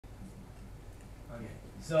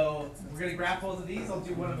So we're going to graph both of these. I'll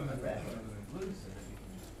do one of them in red, one of them in blue, so that we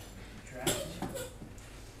can track.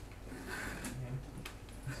 Okay.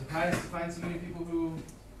 Surprised to find so many people who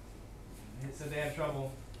said they have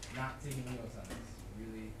trouble not taking notes on this.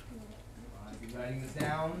 Really, I'll be writing this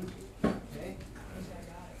down. Okay.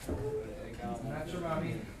 I'm not sure,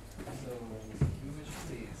 mommy. So do what you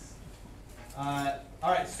please.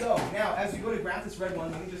 All right. So now, as we go to graph this red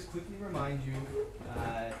one, let me just quickly remind you,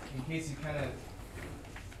 in case you kind of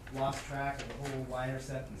lost track of the whole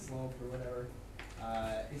y-intercept and slope or whatever.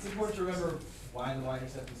 It's important to remember why the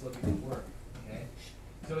y-intercept and slope even work. Okay.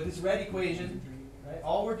 So with this red equation, right,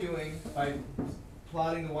 all we're doing by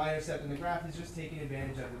plotting the y-intercept in the graph is just taking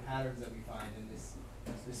advantage of the patterns that we find in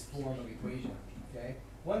this form of equation. Okay.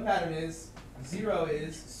 One pattern is 0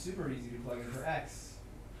 is super easy to plug in for x,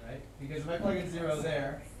 right? Because if I plug in 0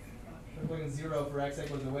 there, if I plug in 0 for x, that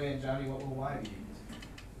goes away, and Johnny, what will y be?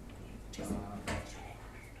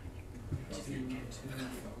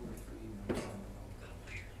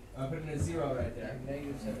 I'm putting a 0 right there.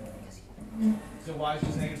 -7. So y is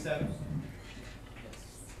just -7? Yes.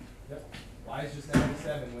 Yep. Y is just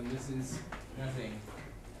 -7 when this is nothing.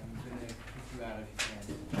 I'm going to kick you out if you can.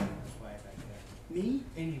 That's why back there. Me?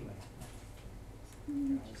 Anyway.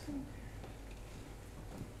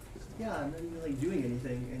 Yeah, I'm not even like doing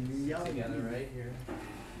anything, and you're yelling Together at me. right here.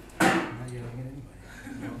 I'm not yelling at anybody.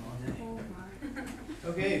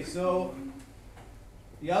 Okay, so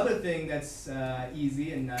the other thing that's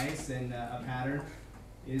easy and nice and a pattern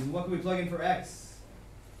is what can we plug in for x?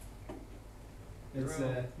 It's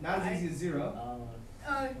not as easy as 0.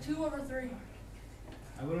 2/3.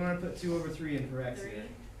 I wouldn't want to put 2/3 in for x 3. here.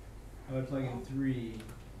 I would plug in 3.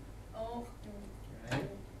 Oh. Right?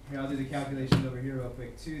 Here, I'll do the calculations over here real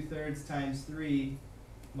quick. 2/3 times 3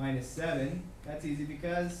 minus 7. That's easy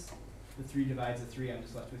because the 3 divides the 3. I'm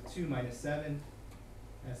just left with 2 minus 7.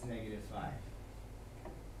 That's -5.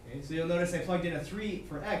 Okay, so you'll notice I plugged in a 3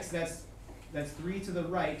 for x. That's 3 to the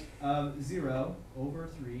right of 0 over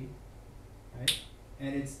 3. Right?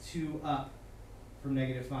 And it's 2 up from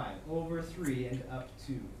 -5. Over 3 and up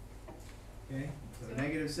 2. Okay? So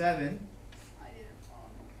 -7.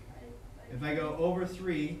 If I go over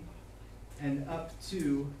 3 and up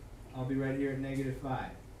 2, I'll be right here at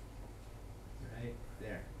 -5. Right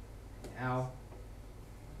there. Now,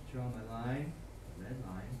 draw my line, the red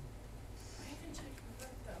line. I haven't checked my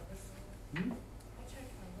work though. Hmm? I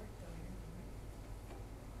checked my work though.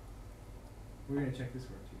 We're going to check this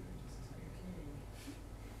work too in just a second.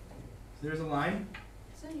 So there's a line.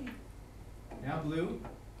 Same. Now blue.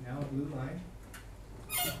 Now a blue line.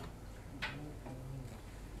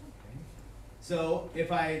 So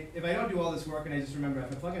if I don't do all this work and I just remember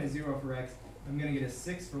if I plug in a 0 for x, I'm going to get a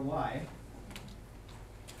 6 for y.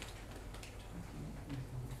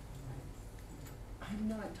 I'm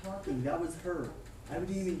not talking. That was her. I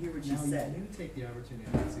didn't even hear what she said. You take the opportunity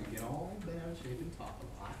to get all bent out of shape and talk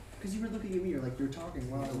a lot. Because you were looking at me, you're like you're talking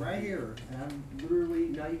while I'm right here, and I'm literally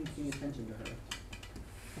not even paying attention to her.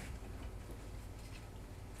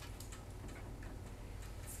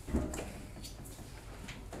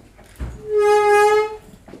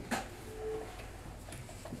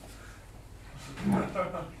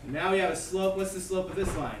 Now we have a slope. What's the slope of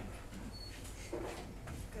this line?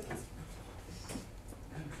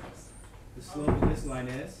 The slope of this line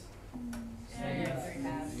is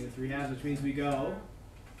 -3/2, which means we go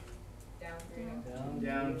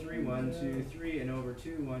down 3, 1, 2, 3, and over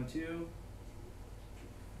 2, 1, 2.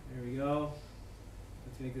 There we go.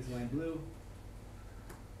 Let's make this line blue.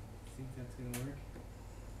 I think that's going to work.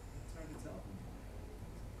 It's hard to tell.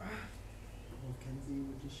 Well, Kenzie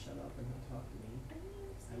would just shut up and not talk to me.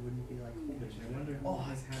 I wouldn't be like, I wonder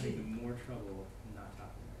who is having the more trouble not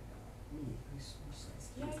talking right now. me.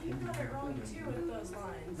 Yeah, you got it wrong too with those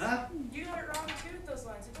lines. Huh? You got it wrong too with those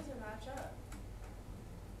lines. It doesn't match up.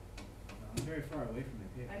 I'm very far away from my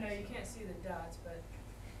paper. I know you can't see the dots, but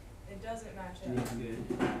it doesn't match Yeah, up. good.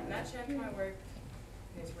 And I checked my work.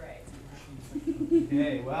 It's right.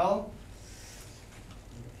 Okay, well.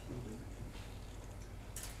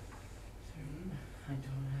 I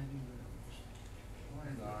don't have any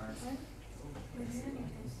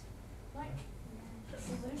Like, the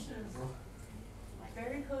solution is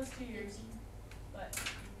very close to yours, but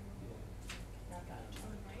not that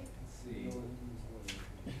one, right? Let's see. It should be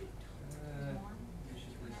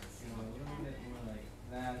a little bit more like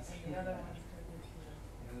that. And the other one's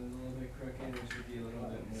And a little bit crooked. It should be a little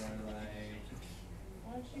bit more like.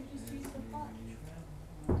 why don't you just use the font?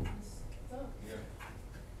 Slope.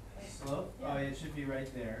 Slope? Yeah. Oh, it should be right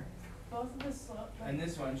there. Both of the slope. And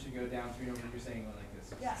this one should go down 3 over. You're saying go like this.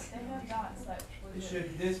 this. Yeah, they have dots that would.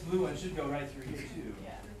 This blue one should go right through here too.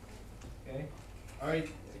 Yeah. Okay. All right.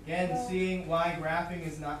 Again, seeing why graphing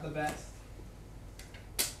is not the best.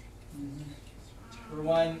 For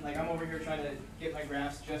one, like I'm over here trying to get my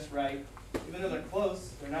graphs just right. Even though they're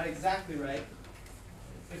close, they're not exactly right.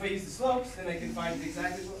 If I use the slopes, then I can find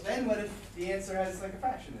exactly. Then what if the answer has like a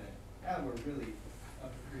fraction in it? Now we're really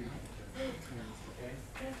up to pretty. Okay.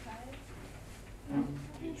 Can I try it?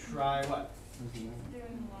 You try what? Doing the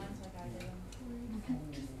lines like I did them.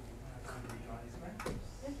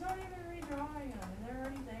 It's not even redrawing them, and they're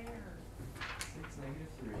already there. 6,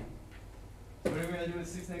 -3. So what are we going to do with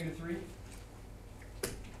 6, -3?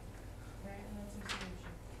 Right, and that's a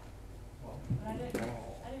solution. Well, But I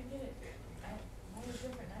didn't get it. Mine was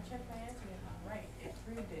different. I checked my answer and I'm right. It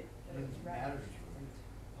proved it that it was doesn't right. matter if you're right.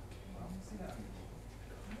 Well, we'll see that.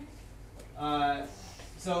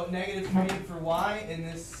 So -3 for y in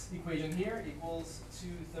this equation here equals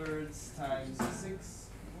 2/3 times 6,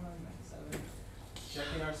 7.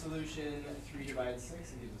 Checking our solution, 3 divided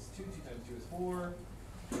 6, it gives us 2. 2 times 2 is 4.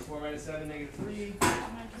 4 minus 7, -3. I'm going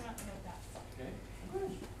to turn out to like that. Okay.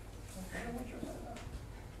 Good.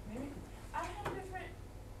 Maybe. I had a different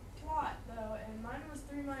plot though, and mine was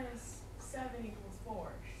 3 minus 7 equals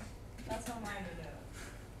 4. That's how mine ended up.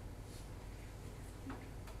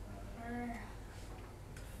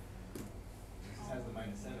 This has the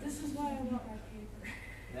 -7. This is why I want my paper.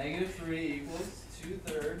 -3 equals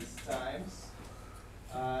 2/3 times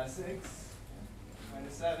 6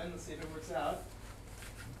 minus 7. Let's see if it works out.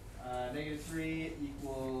 -3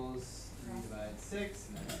 equals 3 divided 6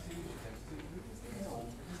 minus 2 times 2. We just did this one.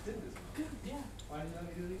 Yeah. Why did you let me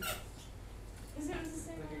do these? Because it was the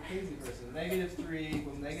same Like a one. crazy person. -3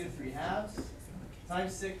 equals -3 halves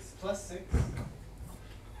times 6 plus 6.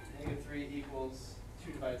 -3 equals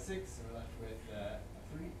 2 divided 6, and we're left with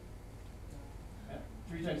 3. Yeah.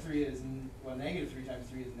 3 times 3 is, -3 times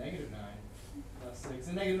 3 is -9 plus 6.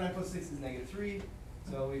 And -9 plus 6 is -3.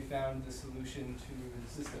 So we found the solution to the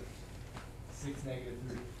system. 6,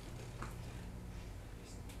 -3.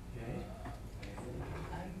 Okay.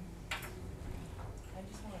 I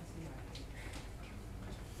just want to see my paper.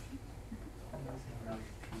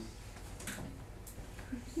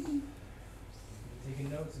 Taking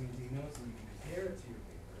notes, and you take notes, and you can compare it to your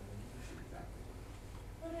paper, and then you can see exactly.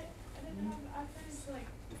 But I didn't have, I finished like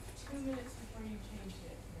 2 minutes before you changed it.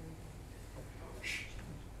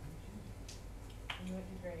 And you went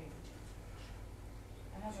to grade.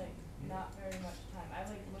 I had like not very much time. I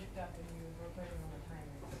like looked up and you were putting on the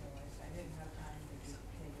timer, so like I didn't have time to just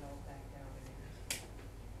take it all back down again.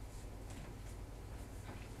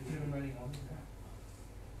 You could have been writing on the graph.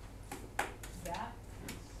 That?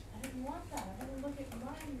 I didn't want that. I had to look at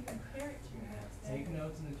mine and compare it to what's there. Take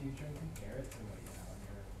notes in the future and compare it to what you have on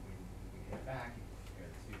your, when we get it back, you can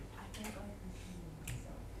compare the two. I don't like repeating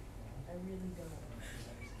myself. I really don't.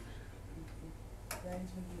 It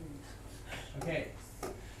grinds my gears. Okay.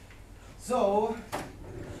 So,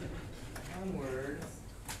 onward.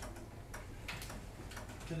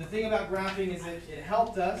 So the thing about graphing is it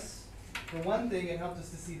helped us, for one thing, it helped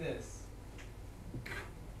us to see this.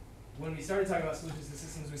 When we started talking about solutions to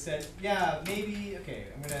systems, we said, yeah, maybe, okay,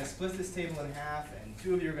 I'm going to split this table in half, and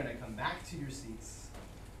 2 of you are going to come back to your seats.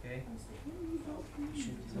 Okay?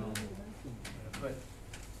 But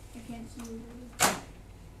I can't see you.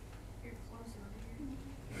 You're closer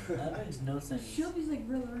That makes no sense. Shelby's like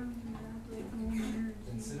real around and around, like going there.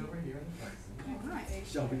 then sit over here in the front seat. Alright.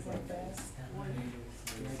 Shelby's like that.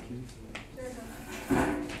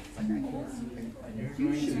 And you're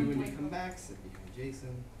going to, when you come back, sit behind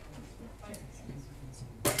Jason.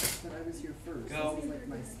 But I was here first. Go. This is like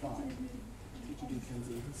my spot. That's what you do,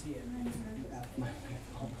 Kenzie. You see it. You ask my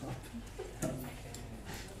pop up. Okay.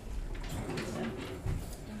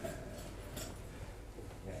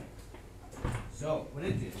 So, what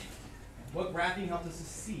it did, what graphing helped us to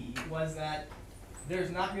see was that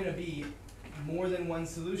there's not going to be more than one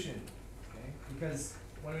solution. Okay? Because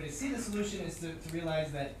one way to see the solution is to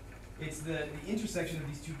realize that it's the intersection of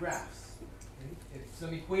these two graphs. Okay? If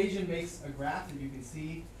some equation makes a graph that you can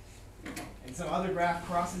see, and some other graph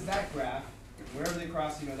crosses that graph, wherever they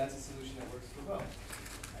cross, you know that's a solution that works for both.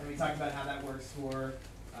 And we talked about how that works for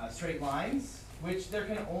straight lines, which there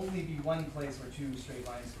can only be one place where 2 straight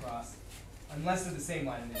lines cross, unless they're the same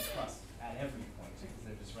line and they just cross at every point, because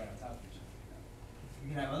they're just right on top of each other. You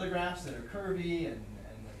can have other graphs that are curvy, and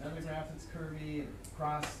another graph that's curvy, and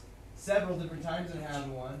cross several different times and have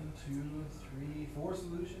 1, 2, 3, 4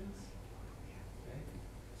 solutions. Okay?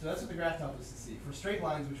 So that's what the graph helps us to see. For straight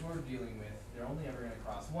lines, which we're dealing with, they're only ever going to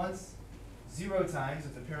cross once, 0 times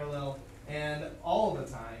with a parallel and all the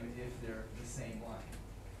time if they're the same line.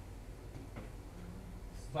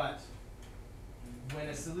 But when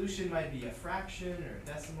a solution might be a fraction or a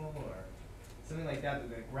decimal or something like that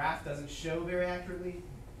the graph doesn't show very accurately,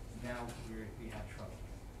 now we have trouble.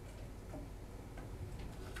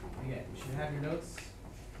 Again, you should have your notes.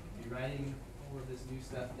 Be writing all of this new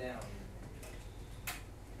stuff down.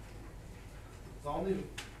 It's all new. Not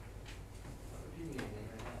repeating anything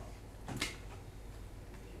right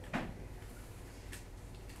now.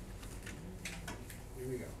 Here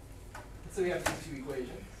we go. So we have these two equations.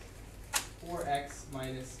 4x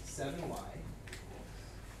minus 7y,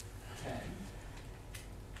 10.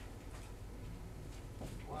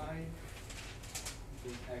 Y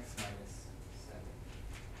equals x minus 7.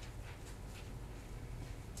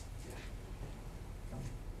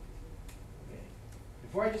 Okay.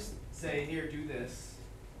 Before I just say, here, do this,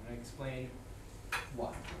 I'm going to explain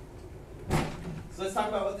why. So let's talk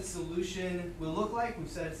about what the solution will look like. We've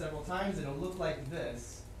said it several times. It'll look like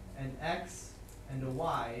this, an x and a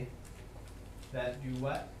y that do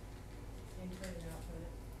what? Input and output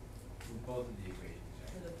For both of the equations,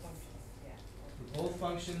 for right? the functions, yeah. For both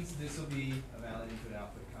functions, this will be a valid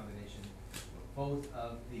input-output combination for both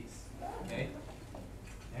of these, okay?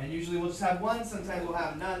 And usually we'll just have one, sometimes we'll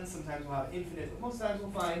have none, sometimes we'll have infinite, but most times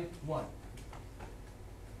we'll find one.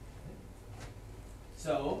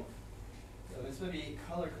 So this would be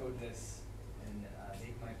color code this and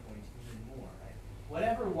make my point even more, right?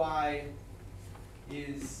 Whatever y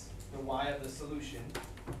is the y of the solution,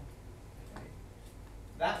 okay,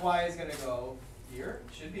 that y is going to go here,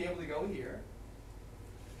 should be able to go here,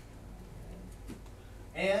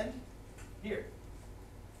 and here.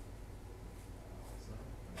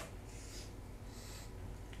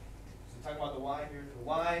 So talking about the y here, the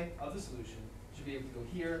y of the solution should be able to go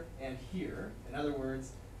here and here. In other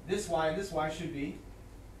words, this y and this y should be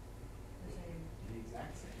The same. the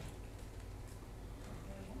exact same.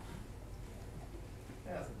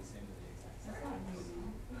 Yeah, that's not the same as the exact same. That's not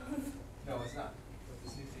new. No, it's not. But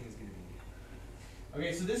this new thing is going to be new.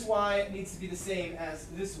 Okay, so this y needs to be the same as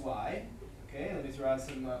this y. Okay, let me throw out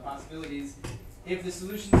some possibilities. If the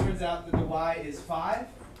solution turns out that the y is 5,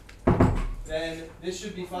 then this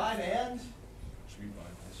should be 5 and this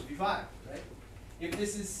should be 5, right? If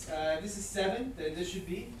this is 7, then this should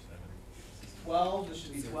be 12. This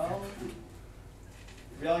should be 12.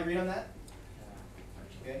 We all agree on that?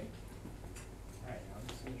 Okay. All right. Now I'm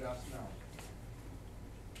just going to drop some knowledge.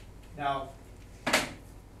 Now,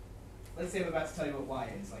 let's say I'm about to tell you what y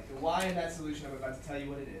is. Like the y in that solution, I'm about to tell you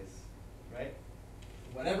what it is, right?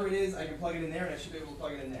 Whatever it is, I can plug it in there, and I should be able to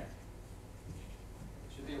plug it in there.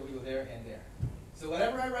 Should be able to go there and there. So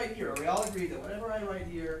whatever I write here, we all agree that whatever I write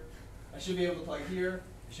here, I should be able to plug here.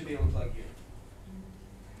 I should be able to plug here.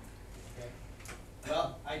 Okay.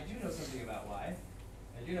 Well, I do know something about y.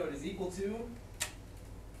 I do know it is equal to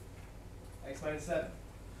x minus 7.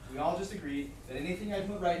 We all just agreed that anything I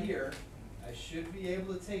put right here, I should be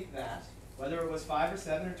able to take that, whether it was 5 or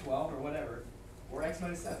 7 or 12 or whatever, or x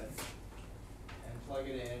minus 7, and plug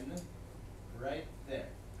it in right there.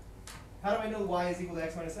 How do I know y is equal to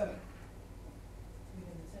x minus 7?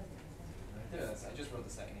 Because it says it. Right there. I just wrote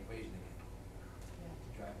the second equation again Yeah.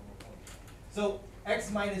 to drive home the point. So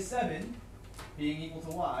x minus 7 being equal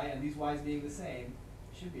to y, and these y's being the same,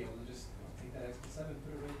 you should be able to just take that x plus 7 and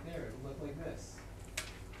put it right there. It will look like this.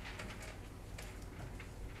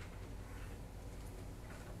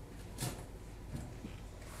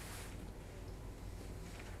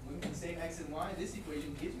 Looking at the same x and y, this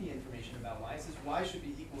equation gives me information about y. It says y should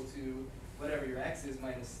be equal to whatever your x is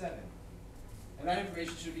minus 7. And that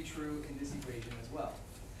information should be true in this equation as well.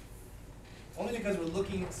 Only because we're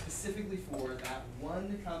looking specifically for that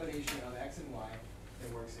one combination of x and y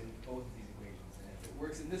that works in both of these equations. And if it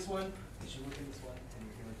works in this one, it should work in this one, and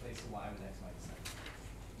we can replace the y with x minus 7.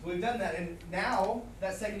 So we've done that, and now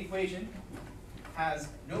that second equation has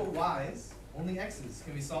no y's, only x's.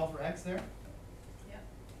 Can we solve for x there? Yep.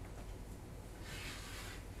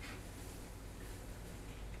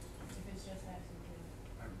 If it's just x, you can.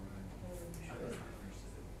 Sure. Okay,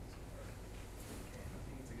 I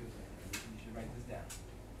think it's a good plan. You should write this down.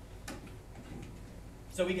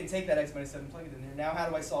 So we can take that x minus 7, plug it in there. Now how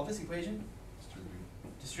do I solve this equation?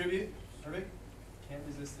 Distribute. Perfect. Can't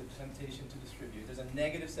resist the temptation to distribute. There's a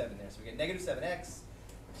negative 7 there. So we get negative 7x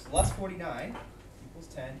plus 49 equals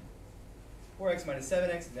 10. 4x minus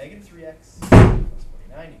 7x, negative 3x plus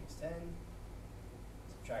 49 equals 10.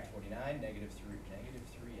 Subtract 49, negative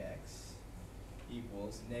 3x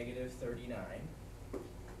equals negative 39.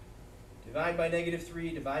 Divide by negative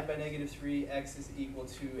 3, divide by negative 3, x is equal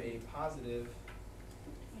to a positive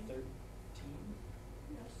 13.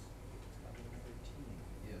 Yes.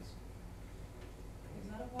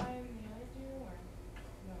 lot of y in the other two, or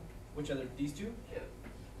no? Which other, these two?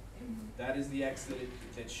 That is the x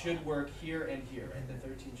that should work here and here, right? The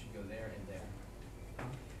 13 should go there and there.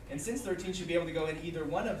 And since 13 should be able to go in either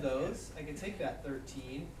one of those, I can take that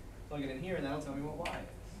 13, plug it in here, and that'll tell me what y is.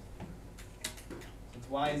 Since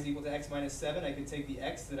y is equal to x minus 7, I can take the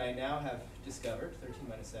x that I now have discovered, 13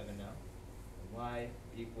 minus 7 now, and y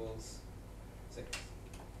equals 6.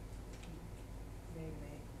 Negative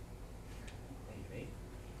Negative 8.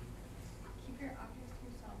 Keep your objects to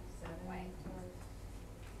yourself. 8. 7 Wait. towards,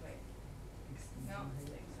 wait, no, 6,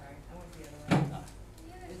 sorry, I went the other way. Ah,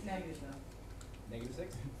 It's negative though. negative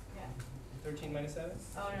 6? Yeah. 13 minus 7?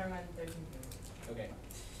 Oh, never mind, 13. Okay.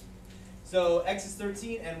 So x is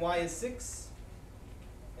 13 and y is 6,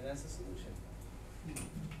 and that's the solution.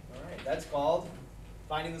 All right, that's called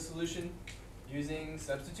finding the solution using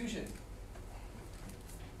substitution. I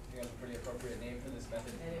think that's a pretty appropriate name for this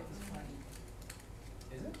method. And it was funny.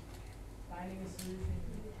 Is it? Finding a solution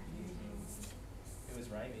using, It was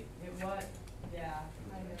rhymey. it was, yeah,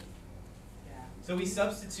 kind of, yeah. So we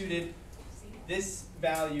substituted this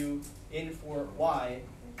value in for y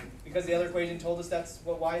because the other equation told us that's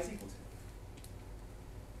what y is equal to.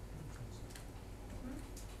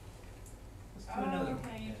 Let's do another Oh, one.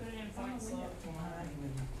 okay, you put it in point slope.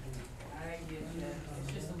 I get you.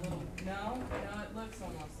 It's just a little, no, it looks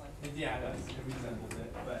almost like. Yeah, it resembles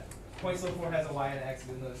it, but point slope 4 has a y and an x,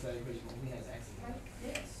 even though this equation only has x in it.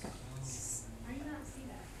 This. How do you not see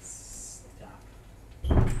that? Stop. You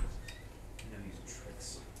know these tricks.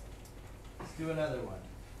 Let's do another one.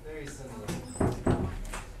 Very similar.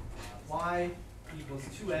 Y equals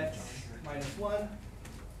 2x minus 1,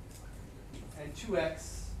 and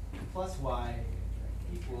 2x plus y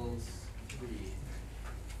equals 3.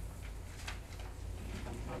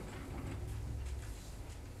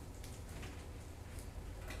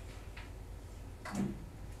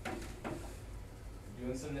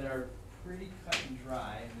 Doing some that are pretty cut and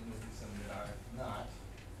dry, and then we'll do some that are not.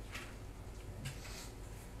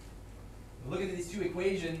 Look at these two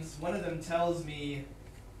equations. One of them tells me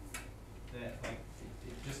that, like,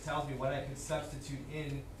 it just tells me what I could substitute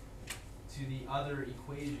in to the other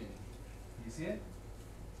equation. Do you see it?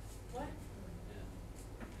 What?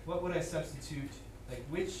 What would I substitute? Like,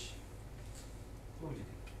 which? What would you do?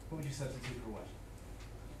 What would you substitute for what?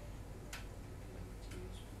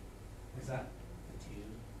 What's that?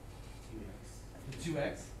 The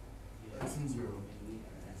 2x? You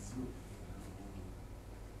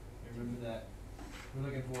remember that we're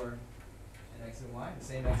looking for an x and y, the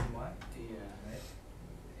same x and y? Yeah. Right?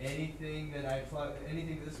 Anything that I plug,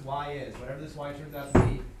 anything that this y is, whatever this y turns out to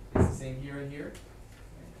be, it's the same here and here,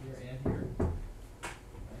 right? Here and here. Right?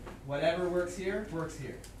 Whatever works here,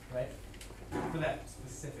 right? For that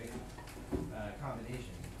specific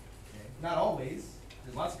combination. Okay? Not always.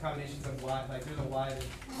 There's lots of combinations of y, like there's a y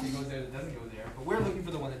that goes there that doesn't go there, but we're looking for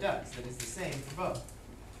the one that does, that is the same for both.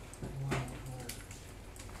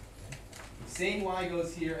 The same y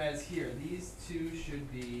goes here as here. These two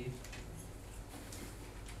should be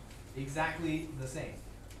exactly the same.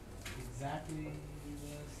 Exactly the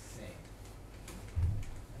same.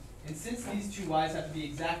 And since these two y's have to be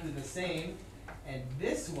exactly the same, and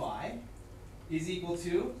this y is equal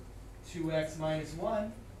to 2x minus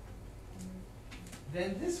 1,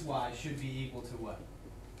 then this y should be equal to what?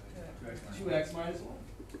 2x minus 1.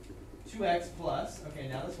 2x plus, okay,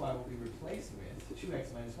 now this y will be replaced with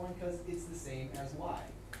 2x minus 1 because it's the same as y.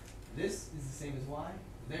 This is the same as y,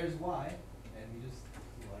 there's y, and we just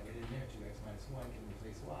plug it in there. 2x minus 1 can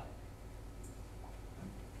replace y.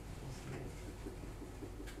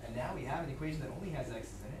 And now we have an equation that only has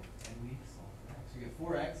x's in it, and we solve for x. So we get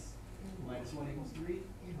 4x minus 1 equals 3.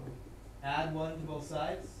 Add 1 to both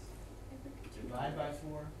sides. Divide by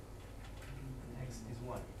 4. And x is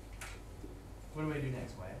 1. What do I do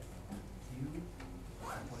next, Wyatt?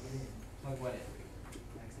 Plug it in. Plug what in?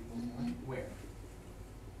 X equals 1. Where?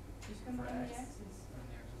 Just combine the x's.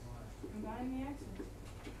 Combine the x's.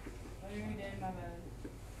 Oh, you already did, my bad.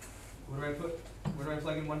 Where do I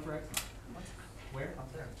plug in 1 for x? Where?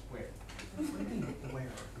 Up there. Where? What do you mean,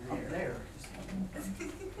 where? Up there.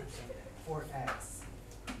 4x.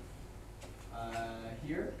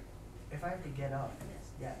 Here? If I have to get up,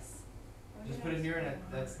 yes. What Just did put I it here and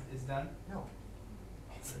say? it's done? No.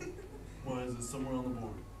 Why is it somewhere on the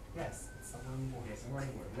board? Yes, it's somewhere on the board. Okay, so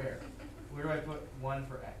where? Where do I put 1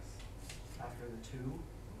 for x? After the 2.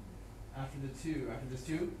 After the 2. After this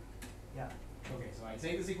 2? Yeah. Okay, so I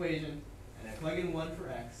take this equation and I plug in 1 for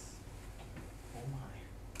x, Oh my.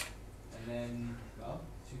 and then, well,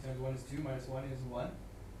 2 times 1 is 2, minus 1 is 1.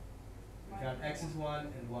 We found x is 1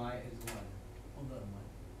 and y is 1. Hold on, what?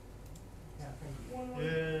 Yeah, thank you. One more.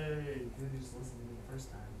 Yay. You could just listen to me the first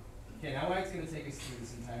time. Okay, now Mike's gonna take us through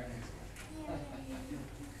this entire next one.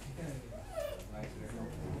 Mike's very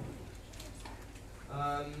helpful.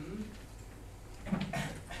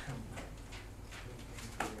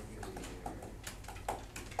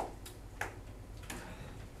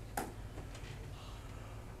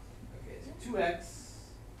 Okay, so 2x.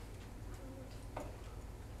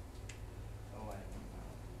 Oh, I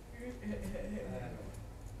don't know.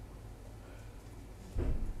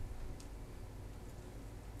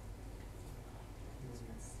 Feels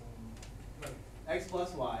like some. X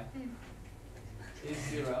plus y is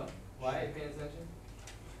 0. Y, are you paying attention?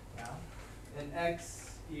 Yeah? And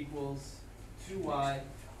x equals 2y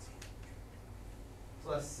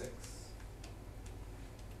plus 6.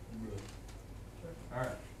 Alright.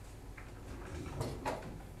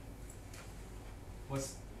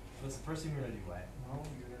 What's the first thing we're gonna do, Wyatt? Well,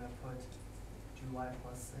 you're gonna put 2y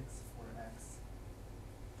plus 6 for x.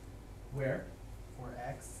 Where? For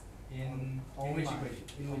x. In Oh which my. equation?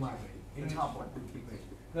 In Oh which my. equation? The In which top one. equation?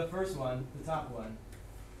 The first one, the top one.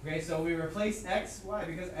 Okay, so we replace x, why?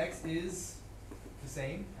 Because x is the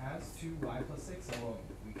same as 2y plus 6, so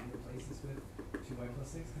we can replace this with 2y plus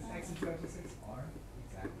 6, because x and 2y plus 6 are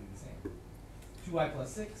exactly the same. 2y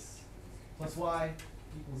plus 6 plus y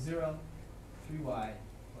equals 0. 3y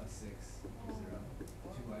plus 6 equals 0.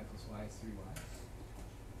 2y plus y is 3y.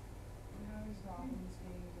 And how is Robbins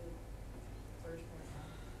being the first one?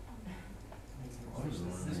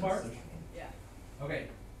 This part? Yeah. Okay,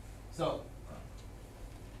 so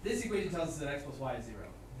this equation tells us that x plus y is 0.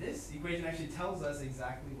 This equation actually tells us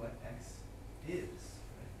exactly what x is.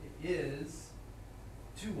 It is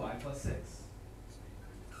 2y plus 6.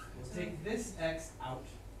 Let's take this x out,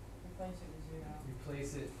 Replace it with 0.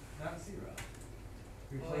 replace it, not 0,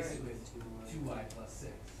 replace it with 2y plus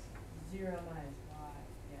 6. 0 minus y,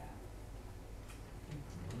 yeah.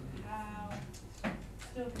 How?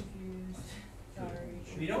 Still confused. Sorry.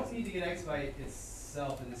 We don't need to get x by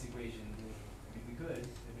itself in this equation. I mean, we could, it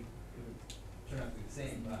would turn out to be the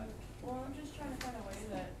same, but Well, I'm just trying to find a way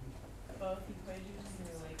that both equations can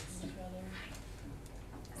relate to each other.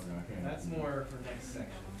 that's more for next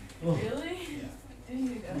section. Really? Yeah.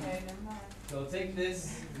 Dude, okay, never mind. So take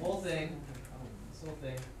this whole thing,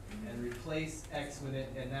 and replace x with it,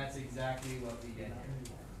 and that's exactly what we get here.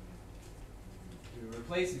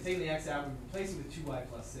 We take the x out, we replace it with 2y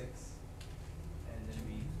plus 6, and then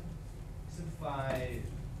we simplify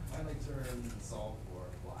finite terms and solve for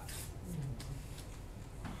y.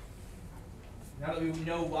 Now that we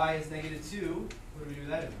know y is negative 2, what do we do with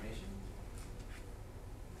that information?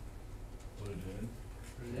 Put it in.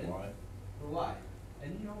 Put it in. Y. For y.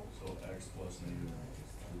 And you know, So x plus negative.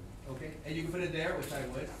 okay, and you can put it there, which I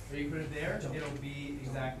would, or you can put it there, it'll be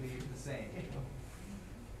exactly the same.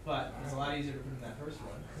 But it's a lot easier to put in that first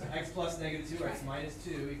one. So x plus negative 2 or x minus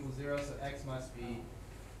 2 equals 0, so x must be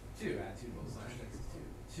 2. Add 2 to both sides, x is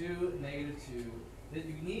 2. 2, negative 2. That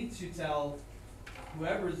you need to tell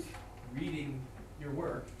whoever's reading your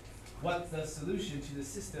work what the solution to the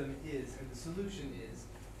system is, and the solution is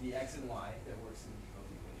the x and y that works in both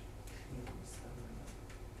equations.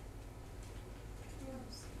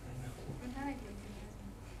 I'm kind of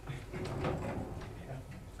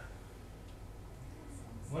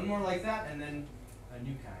One more like that, and then a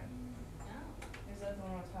new kind. Is that the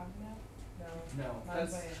one I was talking about? No. No,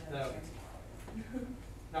 Mine's that's way ahead, no, sorry.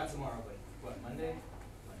 not tomorrow, but what, Monday?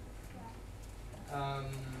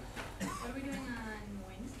 What are we doing on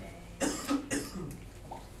Wednesday?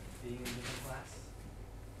 Being in a different class.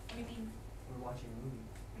 What do you mean? We're watching a movie.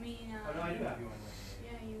 I mean, Oh no, I do have you on Wednesday.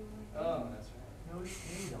 Yeah, you. Oh, that's right. No,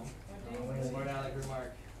 you don't. What Oh, day wait, is it? Smart aleck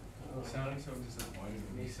remark. Sounding so disappointed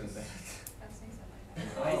when you said that. I'm saying something like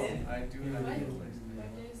that. I did. I do have What? a place.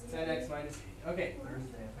 What day is it? 10x minus 8. Okay.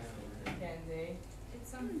 Thursday, apparently. Kenzie.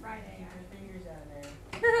 It's on Friday. Keep your fingers out of there.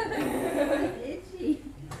 Itchy.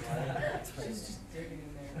 She's just digging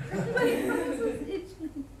in there. This is itchy.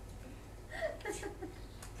 That's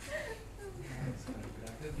kind of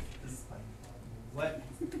productive. This is fun. What?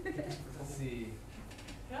 Let's see.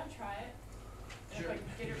 Can I try it? Sure. If I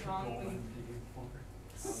get it wrong, we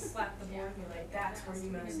slap the board and be like, that's where you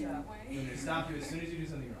messed up. I'm going to stop you as soon as you do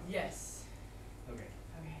something wrong. Yes. Okay.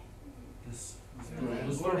 Okay. This. What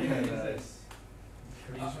is this? Or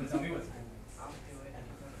you just want to tell me what's I'll do it.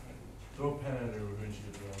 Throw a pen at her when she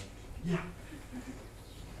gets wrong. Yeah.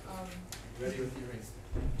 Um, Ready with your rings.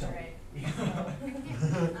 alright. We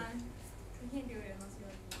can't do it unless we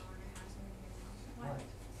like an hour and a half so we can get it off. What?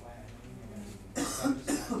 Why I don't even stop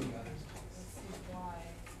just asking others. Let's see why.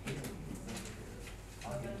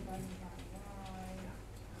 So I'll then give if I can find y.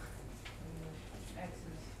 And the x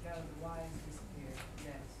is, no, the y is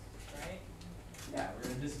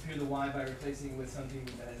disappear the y by replacing it with something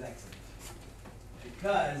that has x in it.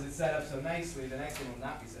 Because it's set up so nicely, the next one will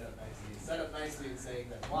not be set up nicely. It's set up nicely in saying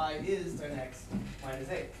that y is 10x minus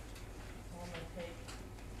 8. So I'm gonna take,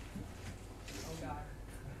 oh god,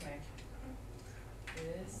 okay.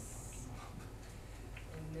 This,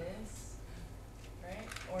 and this, right?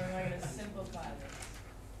 Or am I gonna simplify this?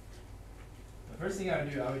 The first thing I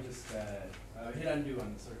would do, I would just hit undo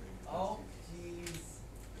on the circle. Oh, jeez.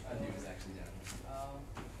 Undo is actually down. Oh.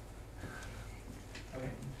 Okay.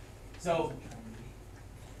 So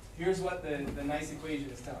here's what the nice equation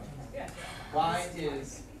is telling us. Yeah. Y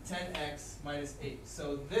is 10x minus 8.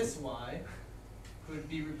 So this y could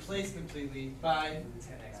be replaced completely by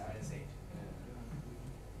 10x minus 8.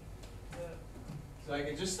 So I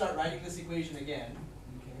could just start writing this equation again,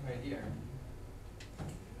 right here.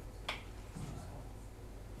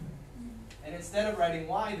 And instead of writing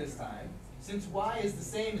y this time, since y is the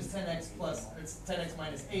same as 10x plus, it's 10x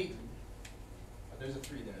minus 8, but there's a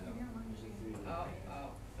 3 there though. Oh,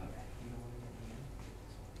 okay.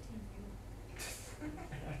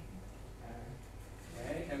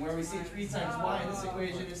 Okay, and where we see 3 times y in this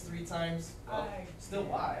equation is 3 times, well, still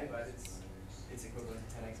y, but it's equivalent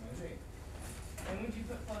to 10x minus 8. And would you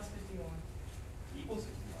put plus 51? Equals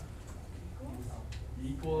 51.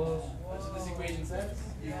 Equals. That's what this equation says.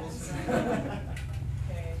 Equals Yes. 51.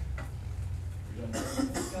 Okay, You're done.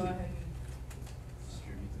 let's go ahead and.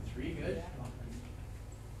 Distribute the 3, good. Yeah.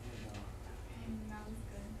 That was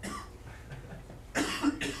good.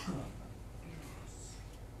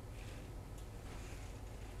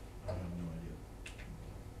 I have no idea.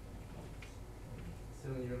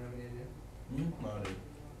 Still, you don't have any idea? Not it.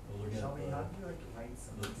 I'll look at Shelby, how the do you like write the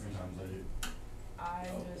something? 3 times I do. I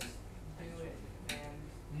just do it, man.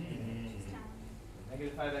 Just telling me.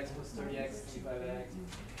 Negative 5x plus 30x, 25x,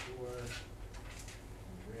 4.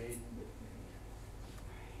 Great.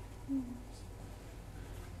 Hmm?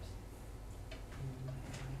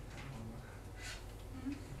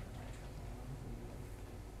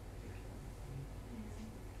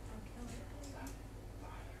 I'll kill it.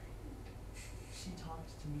 She talked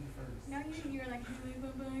to me first. No, you were like,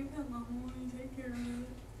 hey, come on, take care of it.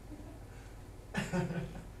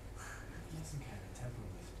 Some kind of temporal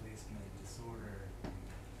displacement disorder.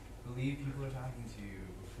 Believe people are talking to you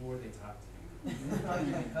before they talk to you. They're talking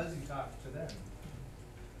to you because you talk to them.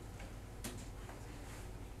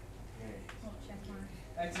 Okay. Well, check mark.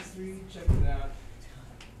 X is 3, check it out.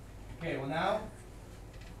 Okay, well now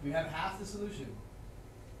we have half the solution.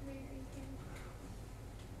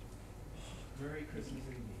 Merry Christmas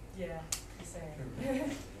indeed. Yeah, the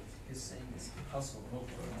same. His saying is hustle, no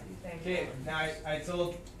Thank you. Okay, now I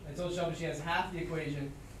told Shelby she has half the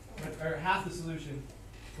equation, or half the solution.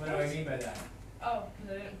 What do I mean by that? Oh,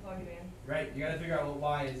 because I didn't plug it in. Right, you gotta figure out what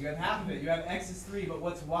y is. You have half of it. You have x is 3, but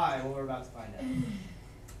what's y? Well, we're about to find out.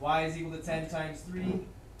 Y is equal to 10 times 3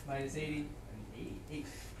 minus 80. 8.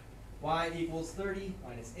 Y equals 30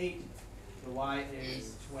 minus 8. So y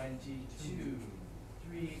is 22.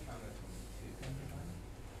 3 comma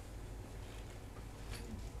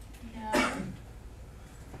 22. No.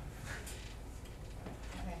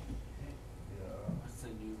 Okay. What's the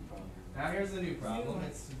new problem? Now here's the new problem.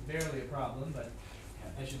 It's barely a problem, but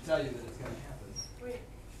I should tell you that it's gonna happen. Wait,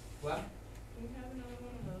 What? can we have another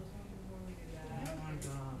one of those ones before we do that? Oh my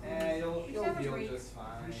god. You'll You have a feel break. just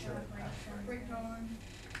fine. Sure. Break on.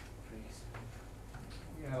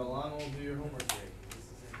 You have a long old do your homework break. This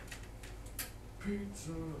is it.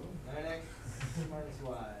 Pizza. 9x minus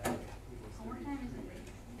y equals One more time is 33. a break.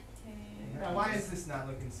 Okay. Now, why is this not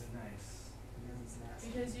looking so nice? Because it's nasty.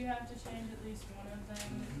 Because you have to change at least one of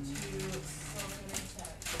them to slope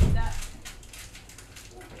intercept. That,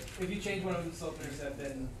 If you change one of them to slope intercept,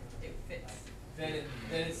 then it fits. then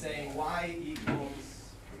it's saying y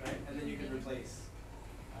equals, right? And then you can replace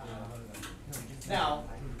one of them. Now,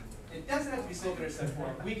 it doesn't have to be slope intercept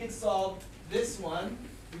form. We can solve this one.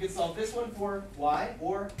 We can solve this one for y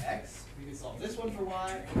or x. We can solve this one for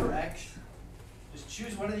y or x. Just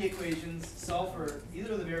choose one of the equations, solve for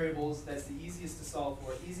either of the variables that's the easiest to solve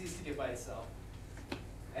for, easiest to get by itself.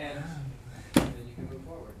 And then you can move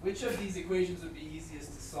forward. Which of these equations would be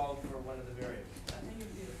easiest to solve for one of the variables? I think it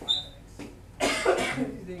would be the 5x.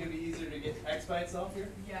 You think it'd be easier to get x by itself here?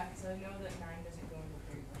 Yeah, because I know that 9 doesn't go into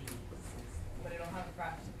 3, but it'll have a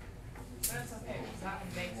fraction. But it's okay, because that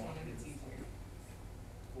one makes one and it's easier.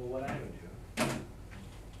 Well, what I would do,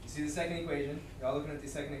 you see the second equation? You're all looking at the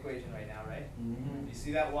second equation right now, right? Mm-hmm. You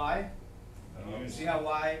see that y? You see how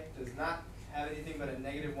y does not have anything but a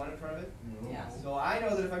negative 1 in front of it? Yeah. So I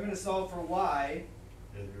know that if I'm going to solve for y,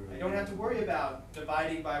 I don't have to worry about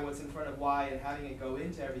dividing by what's in front of y and having it go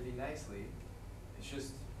into everything nicely. It's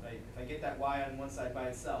just right? If I get that y on one side by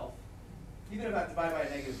itself, even if I divide by a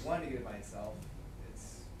 -1 to get it by itself,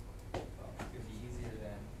 it's, well, it's going to be easier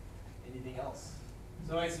than anything else.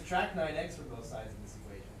 So I subtract 9x from both sides of this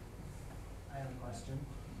equation. I have a question.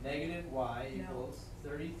 Negative y No. equals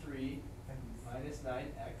 33 minus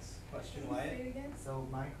 9x. Question Say why? it again? So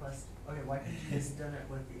my question, okay, why couldn't you just done it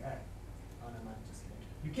with the x? Oh, no, I'm just kidding.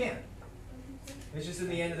 You can. It's just in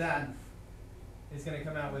the end of that, it's going to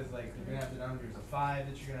come out with, like, you're going to have the numbers of 5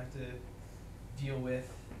 that you're going to have to deal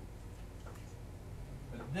with.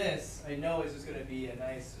 But this, I know, is just going to be a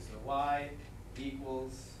nice, just a y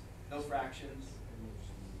equals, no fractions.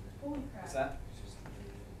 Holy crap. What's that?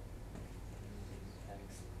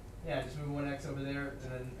 Yeah, just move one x over there,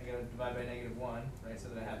 and then I gotta divide by -1, right, so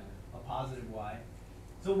that I have a positive y.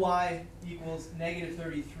 So y equals negative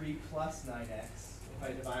 33 plus 9x, if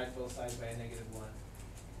I divide both sides by a -1.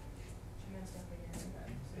 She messed up again.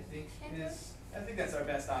 I think that's our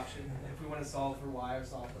best option, if we wanna solve for y or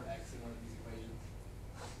solve for x in one of these equations.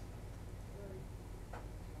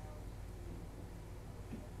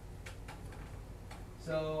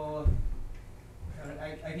 So,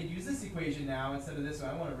 I could use this equation now instead of this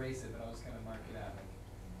one. I won't erase it, but I'll just kind of mark it out. Like,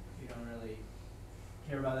 if you don't really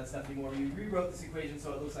care about that stuff anymore. We rewrote this equation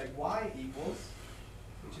so it looks like y equals,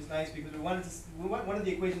 which is nice because we want one of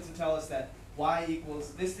the equations to tell us that y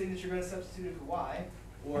equals this thing that you're going to substitute in for y,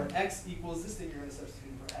 or x equals this thing you're going to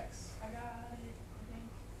substitute in for x. I got it, I think.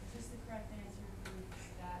 Is this the correct answer for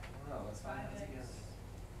that? I don't know, let's find out 5x. together.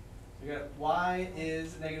 We got y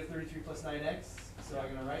is negative 33 plus 9x, so I'm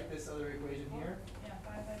going to write this other equation here. Yeah,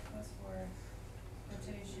 5x plus 4,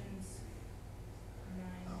 rotations, 9,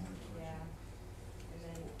 yeah. And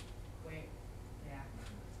then, wait, yeah.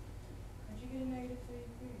 How'd you get a negative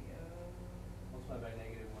 33? Multiply by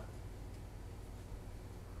 -1.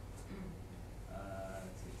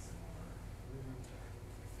 Let's get some more.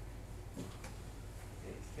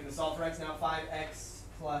 Okay, gonna solve for x now. 5x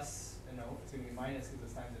plus, no, it's gonna be minus because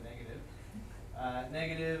it's times a negative.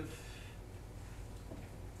 Negative.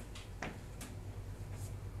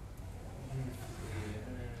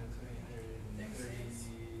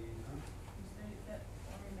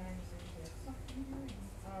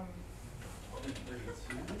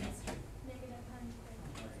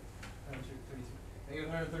 Negative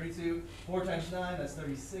 132. 4 times 9, that's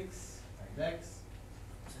 36 times x.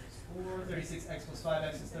 4, 36x plus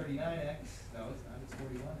 5x is 39x. No, it's not, it's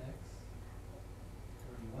 41x.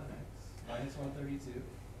 41x minus 132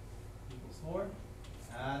 equals 4.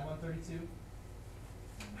 Add 132.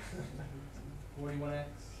 41x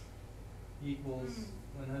equals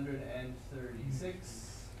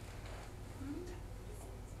 136.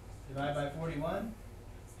 Divide by 41.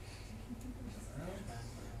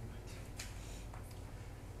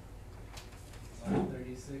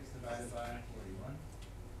 136 divided by 41.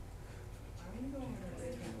 I'm gonna go over a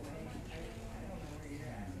different way. I don't know where you're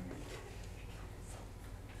at.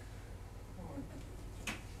 Hold on.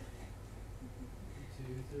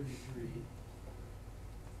 233.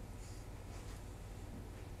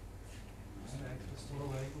 X plus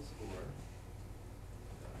 4y equals 4.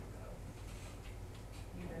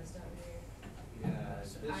 You messed up here. Yeah, this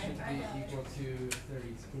should I be got it. equal to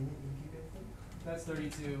 32. That's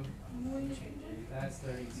 32. That's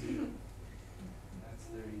 32. That's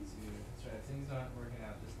 32. That's right. If things aren't working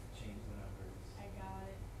out, just change the numbers. I got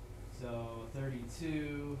it. So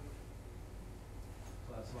 32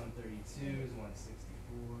 plus 132 is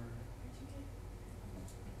 164. Where'd you get?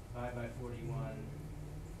 Divide by 41.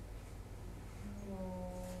 No,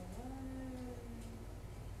 what?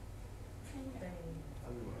 Dang.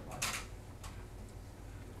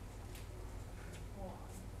 Hold on.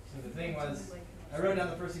 So the thing was, I wrote down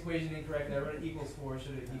the first equation incorrectly. I wrote it equals 4,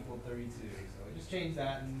 should have equaled 32. So I just changed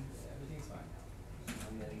that and everything's fine now.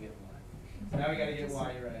 I'm gonna get y. So now we gotta get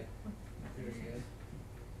y, you're right. Very good.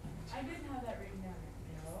 I didn't have that written down.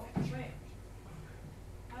 No. Wait.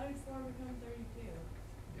 How did 4 become 32?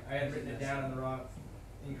 I had written it down in the wrong,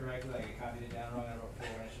 incorrectly. Like I copied it down wrong. I wrote 4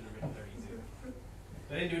 and I should have written 32.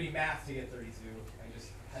 So I didn't do any math to get 32. I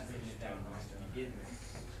just had written it down wrong to begin with.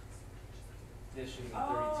 This should have been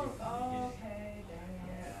 32 from the beginning. Okay, dang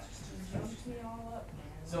it. You jumped me all up,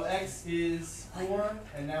 man. So x is 4,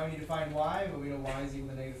 and now we need to find y, but we know y is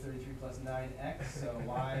equal to negative 33 plus 9x, so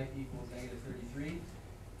y equals negative 33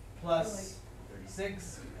 plus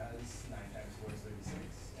 36, because 9 times 4 is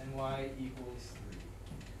 36, and y equals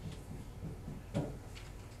 3.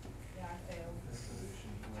 Yeah, I failed. The solution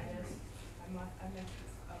I messed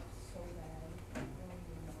this up so bad. I don't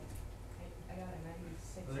even know. I got a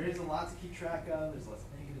 96. So there is a lot to keep track of. There's lots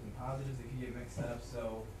of negatives and positives that can get mixed up.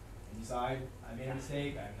 So inside, I made a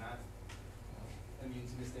mistake. I'm not. immune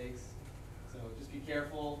to mistakes. So just be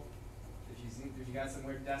careful. If you got some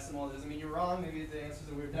weird decimal, it doesn't mean you're wrong. Maybe the answer's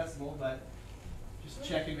a weird decimal, but just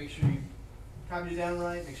check and make sure you copied it down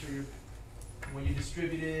right. Make sure when you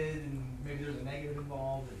distributed and maybe there's a negative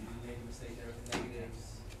involved, that you didn't make a mistake there with the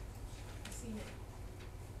negatives. I've seen it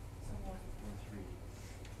somewhat.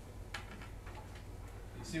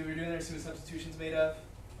 You see what we're doing there? See what substitution's made of?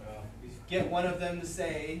 We get one of them to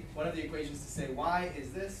say, one of the equations to say y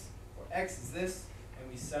is this, or x is this, and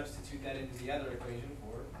we substitute that into the other equation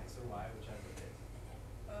for x or y, whichever it is.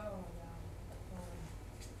 Oh, wow.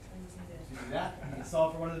 I just need To it. do that, we can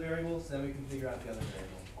solve for one of the variables, then we can figure out the other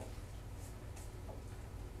variable.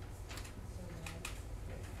 So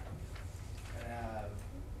bad.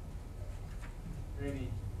 And Randy,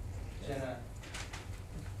 Jenna,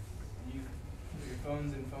 you put your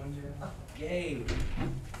phones in phone jail? Yay!